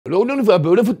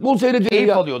Böyle futbol seyrediyor Keyif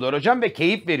ya. alıyorlar hocam ve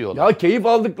keyif veriyorlar. Ya keyif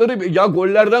aldıkları ya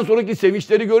gollerden sonraki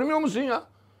sevinçleri görmüyor musun ya?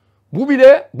 Bu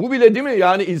bile değil mi?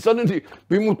 Yani insanı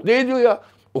bir mutlu ediyor ya.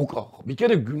 Bir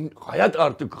kere hayat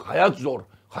artık hayat zor.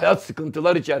 Hayat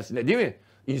sıkıntılar içerisinde değil mi?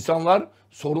 İnsanlar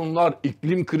sorunlar,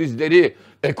 iklim krizleri,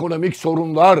 ekonomik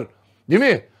sorunlar değil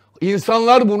mi?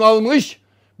 İnsanlar bunalmış.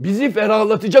 Bizi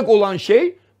ferahlatacak olan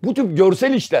şey bu tip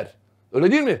görsel işler.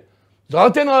 Öyle değil mi?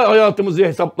 Zaten hayatımızı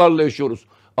hesaplarla yaşıyoruz.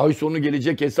 Ay sonu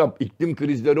gelecek hesap, iklim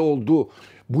krizleri oldu.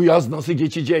 Bu yaz nasıl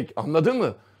geçecek? Anladın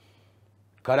mı?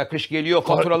 Kara kış geliyor,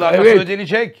 faturalar evet, nasıl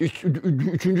ödenecek?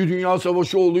 Üçüncü Dünya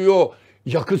Savaşı oluyor.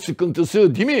 Yakıt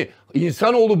sıkıntısı değil mi?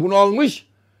 İnsanoğlu bunalmış.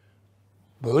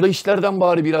 Böyle işlerden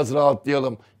bari biraz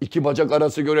rahatlayalım. İki bacak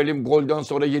arası görelim. Golden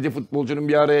sonra 7 futbolcunun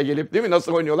bir araya gelip değil mi?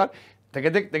 Nasıl oynuyorlar?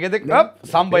 Tıkıdık tıkıdık hop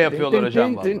samba yapıyorlar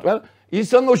hocam.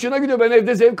 İnsanın hoşuna gidiyor. Ben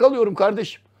evde zevk alıyorum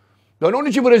kardeşim. Ben onun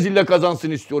için Brezilya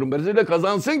kazansın istiyorum. Brezilya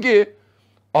kazansın ki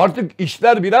artık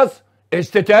işler biraz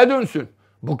estetiğe dönsün.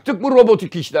 Bıktık mı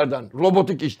robotik işlerden?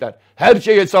 Robotik işler. Her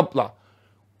şey hesapla.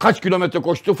 Kaç kilometre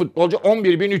koştu futbolcu?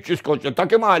 11.300 koştu.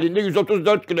 Takım halinde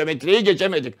 134 kilometreyi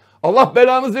geçemedik. Allah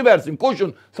belanızı versin.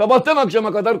 Koşun. Sabahtan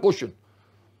akşama kadar koşun.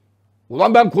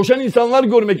 Ulan ben koşan insanlar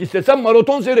görmek istesem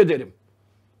maraton seyrederim.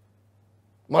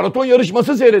 Maraton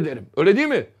yarışması seyrederim. Öyle değil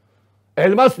mi?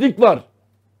 Elmas lig var.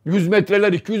 100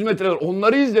 metreler, 200 metreler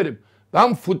onları izlerim.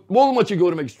 Ben futbol maçı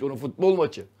görmek istiyorum, futbol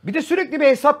maçı. Bir de sürekli bir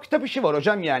hesap kitap işi var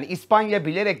hocam yani. İspanya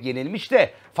bilerek yenilmiş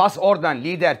de Fas oradan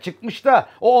lider çıkmış da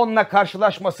o onunla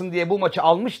karşılaşmasın diye bu maçı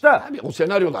almış da. Abi, o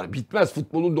senaryolar bitmez.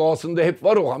 Futbolun doğasında hep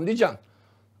var o Hamdican.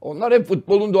 Onlar hep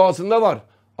futbolun doğasında var.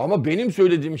 Ama benim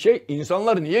söylediğim şey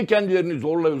insanlar niye kendilerini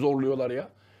zorluyorlar ya?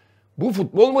 Bu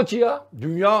futbol maçı ya.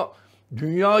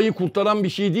 Dünyayı kurtaran bir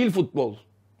şey değil futbol.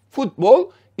 Futbol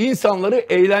insanları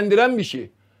eğlendiren bir şey.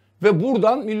 Ve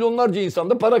buradan milyonlarca insan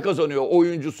da para kazanıyor.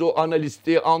 Oyuncusu,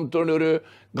 analisti, antrenörü,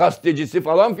 gazetecisi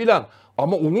falan filan.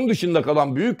 Ama onun dışında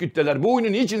kalan büyük kitleler bu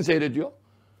oyunu niçin seyrediyor?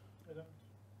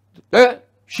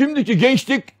 Şimdiki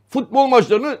gençlik futbol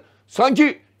maçlarını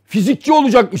sanki fizikçi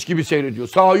olacakmış gibi seyrediyor.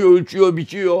 Sahayı ölçüyor,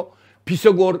 biçiyor.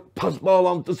 Pisagor, pas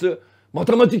bağlantısı.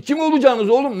 Matematikçi mi olacaksınız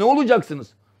oğlum? Ne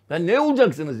olacaksınız? Ne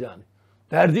olacaksınız yani?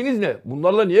 Derdiniz ne?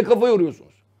 Bunlarla niye kafa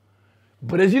yoruyorsunuz?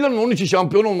 Brezilya'nın onun için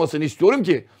şampiyon olmasını istiyorum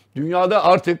ki dünyada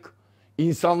artık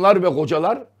insanlar ve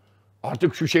hocalar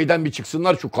artık şu şeyden bir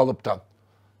çıksınlar, şu kalıptan.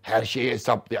 Her şeyi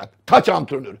hesaplayan. Taç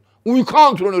antrenörü. Uyku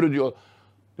antrenörü diyor.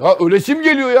 Ya ölesim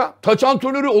geliyor ya. Taç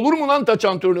antrenörü olur mu lan taç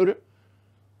antrenörü?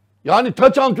 Yani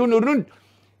taç antrenörünün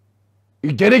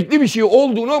gerekli bir şey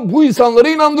olduğunu bu insanlara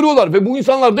inandırıyorlar. Ve bu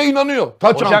insanlar da inanıyor.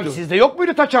 Taç hocam sizde yok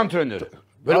muydu taç antrenörü?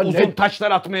 Böyle uzun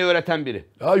taçlar atmayı öğreten biri.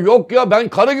 Ya yok ya, ben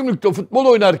Karagümrük'te futbol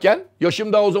oynarken,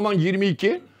 yaşım daha o zaman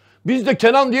 22. Bizde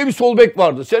Kenan diye bir sol bek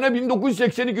vardı. Sene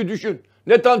 1982 düşün.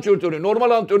 Net antrenörü.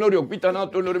 Normal antrenör yok. Bir tane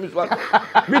antrenörümüz var.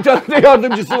 Bir tane de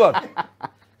yardımcısı var.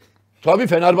 Tabii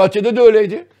Fenerbahçe'de de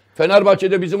öyleydi.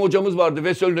 Fenerbahçe'de bizim hocamız vardı.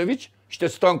 Veselinovic. İşte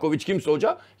Stankovic kimse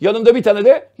hoca. Yanında bir tane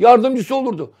de yardımcısı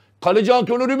olurdu. Kaleci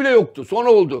antrenörü bile yoktu.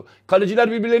 Sonra oldu.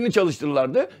 Kaleciler birbirlerini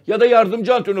çalıştırırlardı. Ya da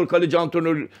yardımcı antrenör,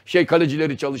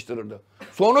 kalecileri çalıştırırdı.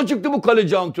 Sonra çıktı bu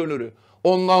kaleci antrenörü.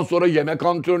 Ondan sonra yemek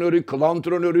antrenörü, kıl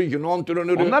antrenörü, yün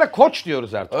antrenörü. Onlara koç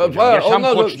diyoruz artık hocam. Yaşam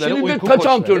koçları, şimdi uyku taç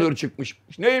koçları. antrenörü çıkmış.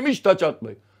 Neymiş taç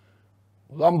atmayı?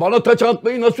 Ulan bana taç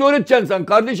atmayı nasıl öğreteceksin sen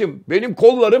kardeşim? Benim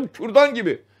kollarım kürdan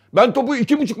gibi. Ben topu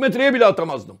 2,5 metreye bile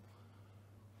atamazdım.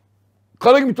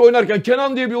 Karagümrük'te oynarken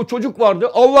Kenan diye bir o çocuk vardı.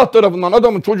 Allah tarafından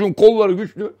adamın, çocuğun kolları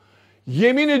güçlü.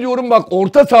 Yemin ediyorum bak,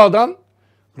 orta sahadan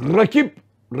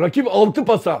rakip 6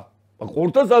 pasa. Bak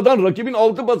orta sahadan rakibin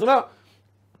 6 pasına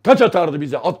taç atardı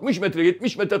bize. 60 metre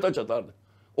 70 metre taç atardı.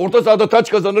 Orta sahada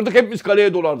taç kazanırdık, hepimiz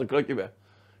kaleye dolardık rakibe.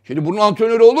 Şimdi bunun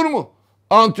antrenörü olur mu?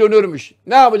 Antrenörmüş.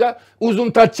 Ne yapacak?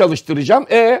 Uzun taç çalıştıracağım.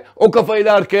 O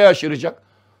kafayla arkaya aşıracak.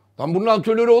 Lan bunun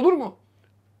antrenörü olur mu?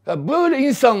 Ya böyle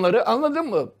insanları, anladın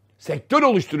mı? Sektör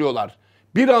oluşturuyorlar.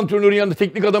 Bir antrenörün yanında,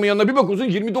 teknik adamın yanına bir bakıyorsun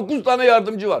 29 tane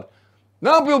yardımcı var. Ne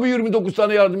yapıyor bu 29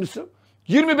 tane yardımcısı?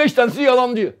 25 tanesi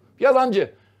yalancı.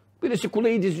 Yalancı. Birisi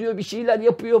kuleyi diziyor, bir şeyler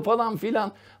yapıyor falan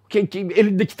filan.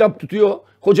 Elinde kitap tutuyor.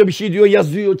 Hoca bir şey diyor,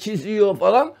 yazıyor, çiziyor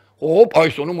falan. Hop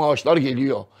ay sonu maaşlar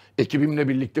geliyor. Ekibimle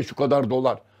birlikte şu kadar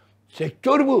dolar.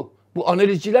 Sektör bu. Bu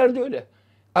analizciler de öyle.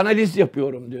 Analiz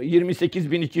yapıyorum diyor.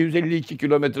 28.252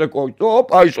 kilometre koydu.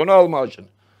 Hop ay sonu al maaşını.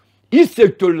 İş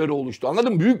sektörleri oluştu.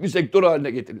 Anladın mı? Büyük bir sektör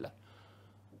haline getirdiler.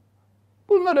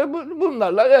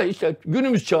 Bunlarla işte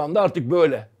günümüz çağında artık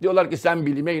böyle. Diyorlar ki sen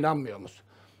bilime inanmıyor musun?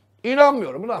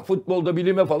 İnanmıyorum lan. Futbolda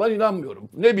bilime falan inanmıyorum.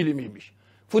 Ne bilimiymiş?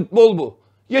 Futbol bu.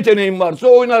 Yeteneğin varsa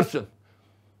oynarsın.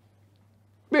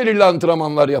 Belirli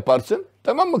antrenmanlar yaparsın.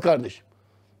 Tamam mı kardeşim?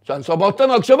 Sen sabahtan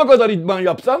akşama kadar idman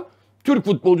yapsan Türk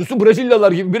futbolcusu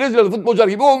Brezilyalı futbolcular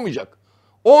gibi olmayacak.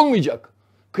 Olmayacak.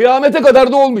 Kıyamete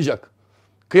kadar da olmayacak.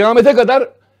 Kıyamete kadar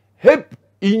hep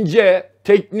ince,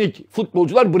 teknik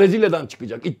futbolcular Brezilya'dan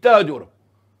çıkacak. İddia ediyorum.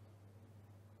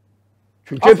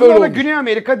 Çünkü hep öyle Aslında olmuş. Güney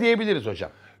Amerika diyebiliriz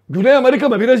hocam. Güney Amerika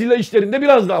mı Brezilya işlerinde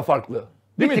biraz daha farklı. Değil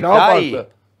Bir mi? tık Daha daha farklı. iyi.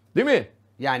 Değil mi?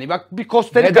 Yani bak bir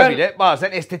Costa Rica Neden? bile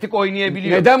bazen estetik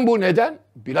oynayabiliyor. Neden bu? Neden?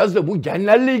 Biraz da bu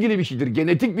genlerle ilgili bir şeydir.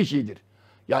 Genetik bir şeydir.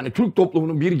 Yani Türk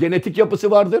toplumunun bir genetik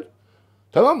yapısı vardır.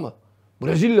 Tamam mı?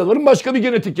 Brezilyalıların başka bir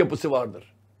genetik yapısı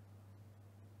vardır.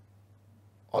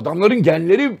 Adamların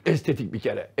genleri estetik bir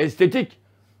kere. Estetik.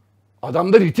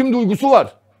 Adamda ritim duygusu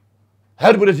var.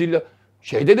 Her Brezilya.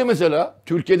 Şeyde de mesela,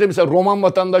 Türkiye'de mesela Roman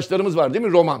vatandaşlarımız var değil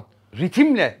mi? Roman.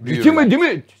 Ritimle Ritim mi değil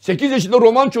mi? 8 yaşında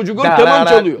Roman çocuğu gör, keman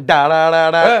çalıyor.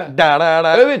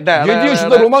 Evet, 7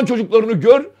 yaşında Roman çocuklarını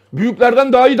gör,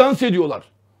 büyüklerden daha iyi dans ediyorlar.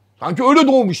 Sanki öyle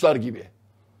doğmuşlar gibi.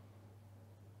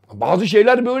 Bazı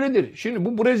şeyler böyledir. Şimdi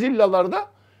bu Brezilyalarda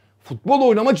futbol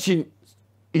oynamak için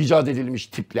icat edilmiş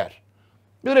tipler.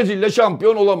 Brezilya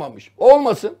şampiyon olamamış.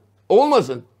 Olmasın.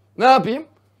 Olmasın. Ne yapayım?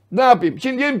 Ne yapayım?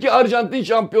 Şimdi diyelim ki Arjantin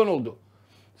şampiyon oldu.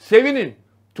 Sevinin.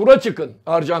 Tura çıkın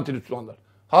Arjantin tutanlar.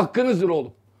 Hakkınızdır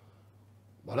oğlum.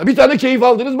 Bana bir tane keyif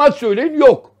aldığınız maç söyleyin.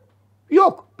 Yok.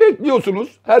 Yok.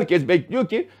 Bekliyorsunuz. Herkes bekliyor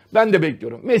ki ben de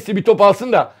bekliyorum. Messi bir top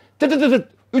alsın da tıt tıt tıt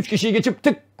 3 kişiyi geçip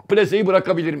tık plaseyi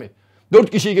bırakabilir mi?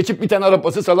 4 kişiyi geçip bir tane ara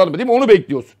pası salar mı değil mi? Onu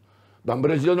bekliyorsun. Ben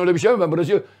Brezilya'nın öyle bir şey mi?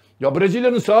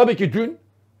 Brezilya'nın sağ beki dün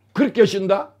 40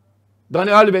 yaşında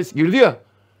Dani Alves girdi ya.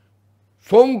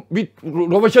 Son bir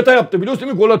rövaşata yaptı biliyorsun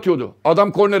değil mi? Gol atıyordu.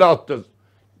 Adam kornere attı.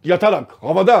 Yatarak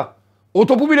havada. O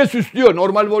topu bile süslüyor.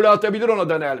 Normal voley atabilir ona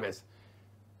Dani Alves.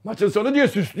 Maçın sonu diye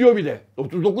süslüyor bir de.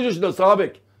 39 yaşında sağ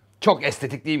bek. Çok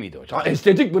estetik değil miydi hocam? Ha,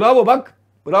 estetik bravo bak.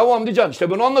 Bravo Hamdican. İşte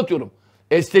ben onu anlatıyorum.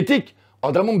 Estetik.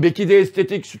 Adamın beki de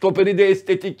estetik. Stoperi de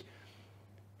estetik.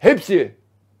 Hepsi.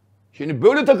 Şimdi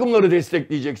böyle takımları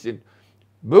destekleyeceksin.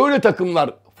 Böyle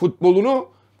takımlar futbolunu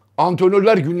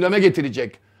antrenörler gündeme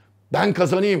getirecek. Ben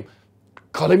kazanayım.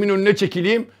 Kalemin önüne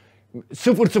çekileyim.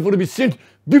 0-0 bitsin.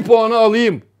 Bir puanı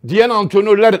alayım diyen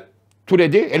antrenörler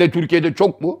türedi. Hele Türkiye'de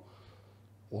çok bu.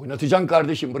 Oynatacaksın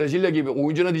kardeşim. Brezilya gibi.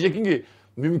 Oyuncuna diyeceksin ki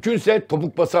mümkünse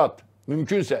topuk pası at.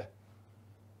 Mümkünse.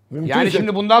 Yani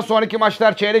şimdi bundan sonraki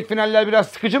maçlar, çeyrek finaller biraz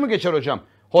sıkıcı mı geçer hocam?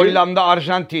 Hollanda,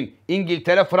 Arjantin,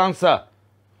 İngiltere, Fransa.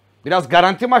 Biraz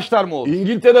garanti maçlar mı olur?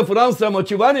 İngiltere-Fransa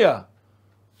maçı var ya.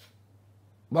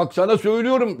 Bak sana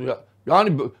söylüyorum.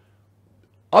 Yani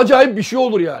acayip bir şey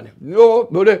olur yani. Ne o?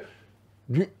 Böyle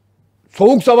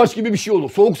soğuk savaş gibi bir şey olur.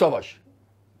 Soğuk savaş.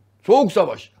 Soğuk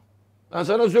savaş. Ben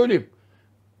sana söyleyeyim.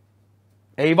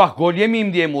 Eyvah gol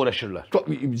yemeyeyim diye mi uğraşırlar?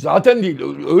 Zaten değil.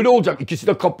 Öyle olacak. İkisi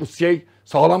de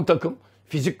sağlam takım.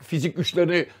 Fizik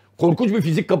güçlerini, korkunç bir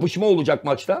fizik kapışma olacak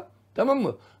maçta. Tamam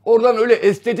mı? Oradan öyle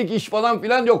estetik iş falan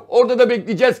filan yok. Orada da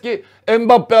bekleyeceğiz ki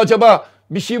Mbappe acaba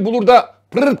bir şey bulur da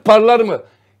pırırt parlar mı?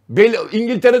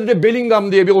 İngiltere'de de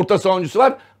Bellingham diye bir orta savunucusu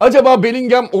var. Acaba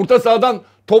Bellingham orta sahadan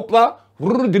topla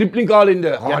vurur dribling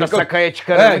halinde. Ya da Saka'ya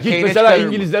çıkarır. Hiç mesela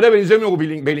İngilizlere benzemiyor bu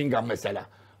Bellingham mesela.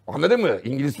 Anladın mı?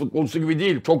 İngiliz futbolcusu gibi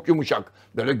değil. Çok yumuşak.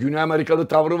 Böyle Güney Amerikalı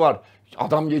tavrı var.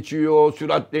 Adam geçiyor,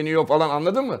 süratleniyor falan,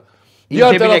 anladın mı?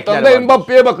 Diğer taraftan da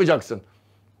Mbappe'ye bakacaksın.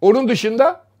 Onun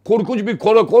dışında korkunç bir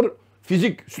korakor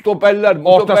fizik stoperler.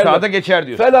 Orta sahada geçer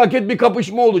diyorsun. Felaket bir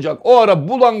kapışma olacak. O ara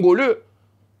bulan golü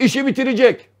işi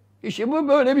bitirecek. İşi bu,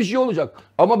 böyle bir şey olacak.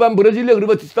 Ama ben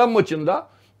Brezilya-Hırvatistan maçında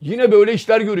yine böyle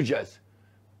işler göreceğiz.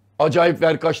 Acayip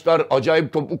verkaçlar,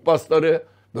 acayip topuk pasları.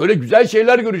 Böyle güzel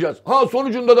şeyler göreceğiz. Ha,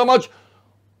 sonucunda da maç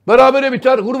berabere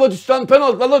biter. Hırvatistan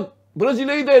penaltılarla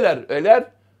Brezilya'yı da eler.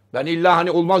 Ben illa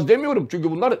hani olmaz demiyorum.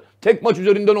 Çünkü bunlar tek maç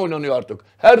üzerinden oynanıyor artık.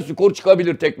 Her skor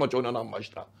çıkabilir tek maç oynanan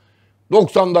maçta.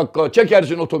 90 dakika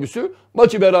çekersin otobüsü.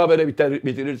 Maçı berabere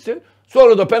bitirirsin.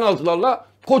 Sonra da penaltılarla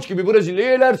koç gibi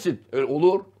Brezilya'yı elersin.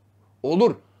 Olur.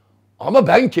 Olur. Ama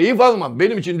ben keyif almam.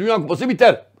 Benim için Dünya Kupası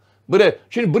biter.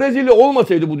 Şimdi Brezilya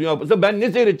olmasaydı bu Dünya Kupası ben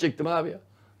ne seyredecektim abi ya?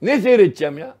 Ne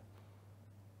seyredeceğim ya?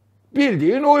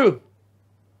 Bildiğin oyun.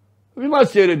 Bir maç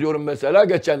seyrediyorum mesela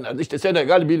geçenlerde. İşte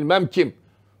Senegal bilmem kim.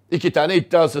 2 tane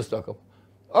iddiasız takım.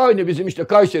 Aynı bizim işte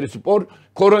Kayserispor,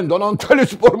 Korendon,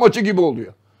 Antalyaspor maçı gibi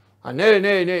oluyor. Ha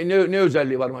ne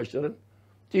özelliği var maçların?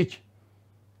 Hiç.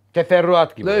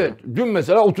 Teferruat gibi. Evet. Dün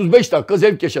mesela 35 dakika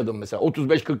zevk yaşadım mesela.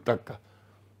 35-40 dakika.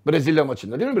 Brezilya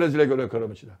maçında değil mi? Brezilya göre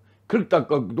maçında. 40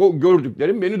 dakika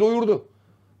gördüklerim beni doyurdu.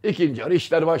 İkinci yarı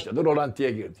işler başladı.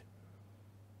 Rolantiye girdi.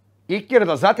 İlk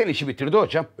yarıda zaten işi bitirdi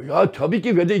hocam. Ya tabii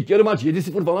ki ve de ilk yarı maç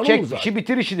 7-0 falan oldu zaten. Çek işi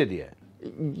bitir işi dedi yani.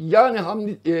 Yani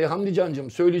Hamdi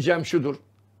Cancığım söyleyeceğim şudur.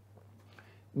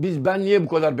 ben niye bu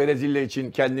kadar Brezilya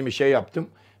için kendimi şey yaptım?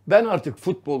 Ben artık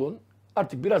futbolun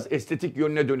biraz estetik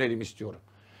yönüne dönelim istiyorum.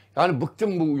 Yani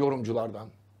bıktım bu yorumculardan.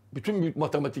 Bütün büyük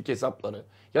matematik hesapları.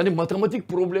 Yani matematik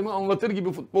problemi anlatır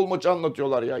gibi futbol maçı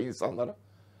anlatıyorlar ya insanlara.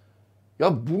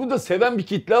 Ya bunu da seven bir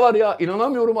kitle var ya.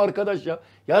 İnanamıyorum arkadaş ya.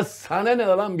 Ya sana ne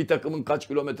lan bir takımın kaç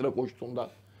kilometre koştuğundan?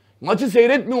 Maçı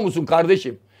seyretmiyor musun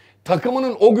kardeşim?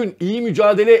 Takımının o gün iyi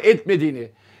mücadele etmediğini,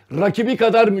 rakibi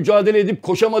kadar mücadele edip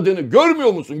koşamadığını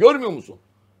görmüyor musun? Görmüyor musun?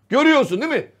 Görüyorsun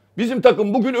değil mi? Bizim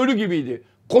takım bugün ölü gibiydi.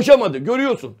 Koşamadı.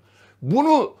 Görüyorsun.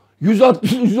 Bunu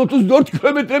 134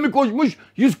 kilometre mi koşmuş,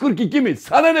 142 mi?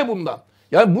 Sana ne bundan?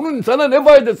 Yani bunun sana ne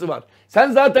faydası var?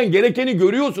 Sen zaten gerekeni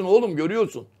görüyorsun oğlum,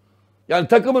 görüyorsun. Yani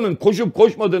takımının koşup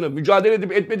koşmadığını, mücadele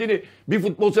edip etmediğini bir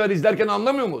futbol sever izlerken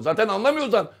anlamıyor mu? Zaten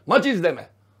anlamıyorsan maç izleme.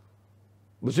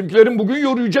 Bizimkilerin bugün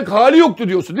yoruyacak hali yoktu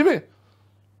diyorsun değil mi?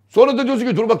 Sonra da diyorsun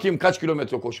ki dur bakayım kaç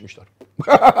kilometre koşmuşlar.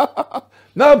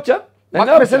 Ne yapacaksın?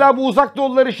 Bak mesela bu uzak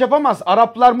doğulular iş yapamaz.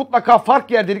 Araplar mutlaka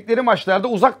fark yer dedikleri maçlarda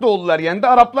uzak doğulular yendi,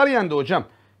 Araplar yendi hocam.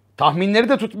 Tahminleri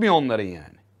de tutmuyor onların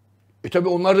yani. Tabi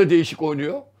onlar da değişik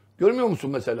oynuyor. Görmüyor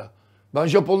musun mesela? Ben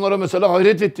Japonlara mesela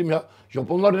hayret ettim ya.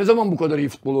 Japonlar ne zaman bu kadar iyi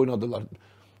futbol oynadılar?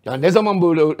 Yani ne zaman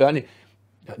böyle yani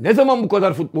ne zaman bu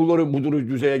kadar futbolları bu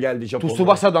düzeye geldi Japonlar?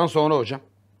 Tsubasa'dan sonra hocam.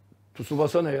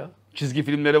 Tsubasa ne ya? Çizgi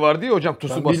filmleri vardı ya hocam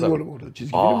Tsubasa. Ben bilmiyorum orada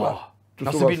çizgi film var.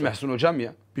 Nasıl bilmezsin hocam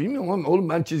ya? Bilmiyorum ama oğlum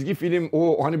ben çizgi film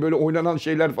o hani böyle oynanan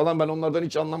şeyler falan ben onlardan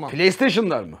hiç anlamam.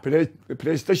 PlayStation'lar mı?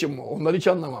 PlayStation mı? Onları hiç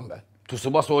anlamam ben.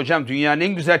 Tsubasa hocam dünyanın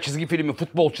en güzel çizgi filmi,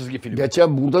 futbol çizgi filmi.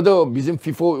 Geçen burada da bizim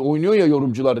FIFA oynuyor ya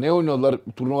yorumcular. Ne oynuyorlar?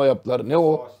 Turnuva yaptılar. Ne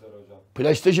o?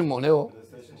 PlayStation mı o? Ne o?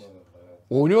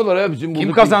 Oynuyorlar ya bizim burada.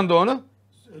 Kim kazandı onu?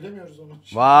 Söylemiyoruz onu.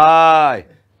 Vay.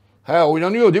 He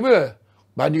oynanıyor değil mi?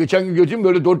 Ben de geçen gün götürdüm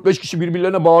böyle 4-5 kişi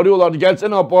birbirlerine bağırıyorlardı.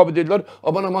 Gelsene abi dediler.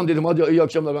 Aman aman dedim hadi iyi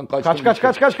akşamlar ben kaçtım.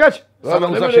 Kaç. Ben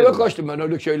hemen eve kaçtım. Ben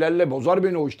öyle şeylerle bozar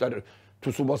beni o işler.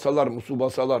 Tusubasalar,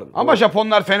 musubasalar. Ama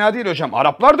Japonlar fena değil hocam.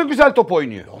 Araplar da güzel top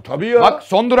oynuyor. Ya, tabii ya. Bak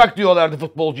son durak diyorlardı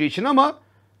futbolcu için ama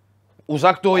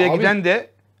uzak doğuya giden de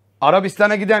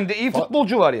Arabistan'a giden de iyi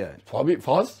futbolcu var yani. Tabii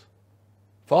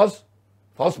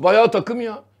Fas bayağı takım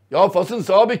ya. Ya Fas'ın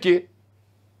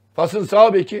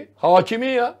sağ beki Hakimi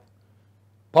ya.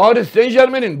 Paris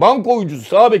Saint-Germain'in banko oyuncusu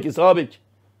sağ beki.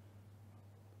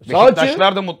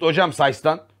 Beşiktaşlar da mutlu hocam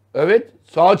Says'tan. Evet.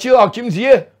 Sağçı Hakim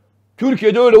Ziyech.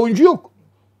 Türkiye'de öyle oyuncu yok.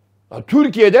 Ya,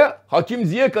 Türkiye'de Hakim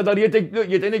Ziyech kadar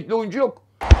yetenekli oyuncu yok.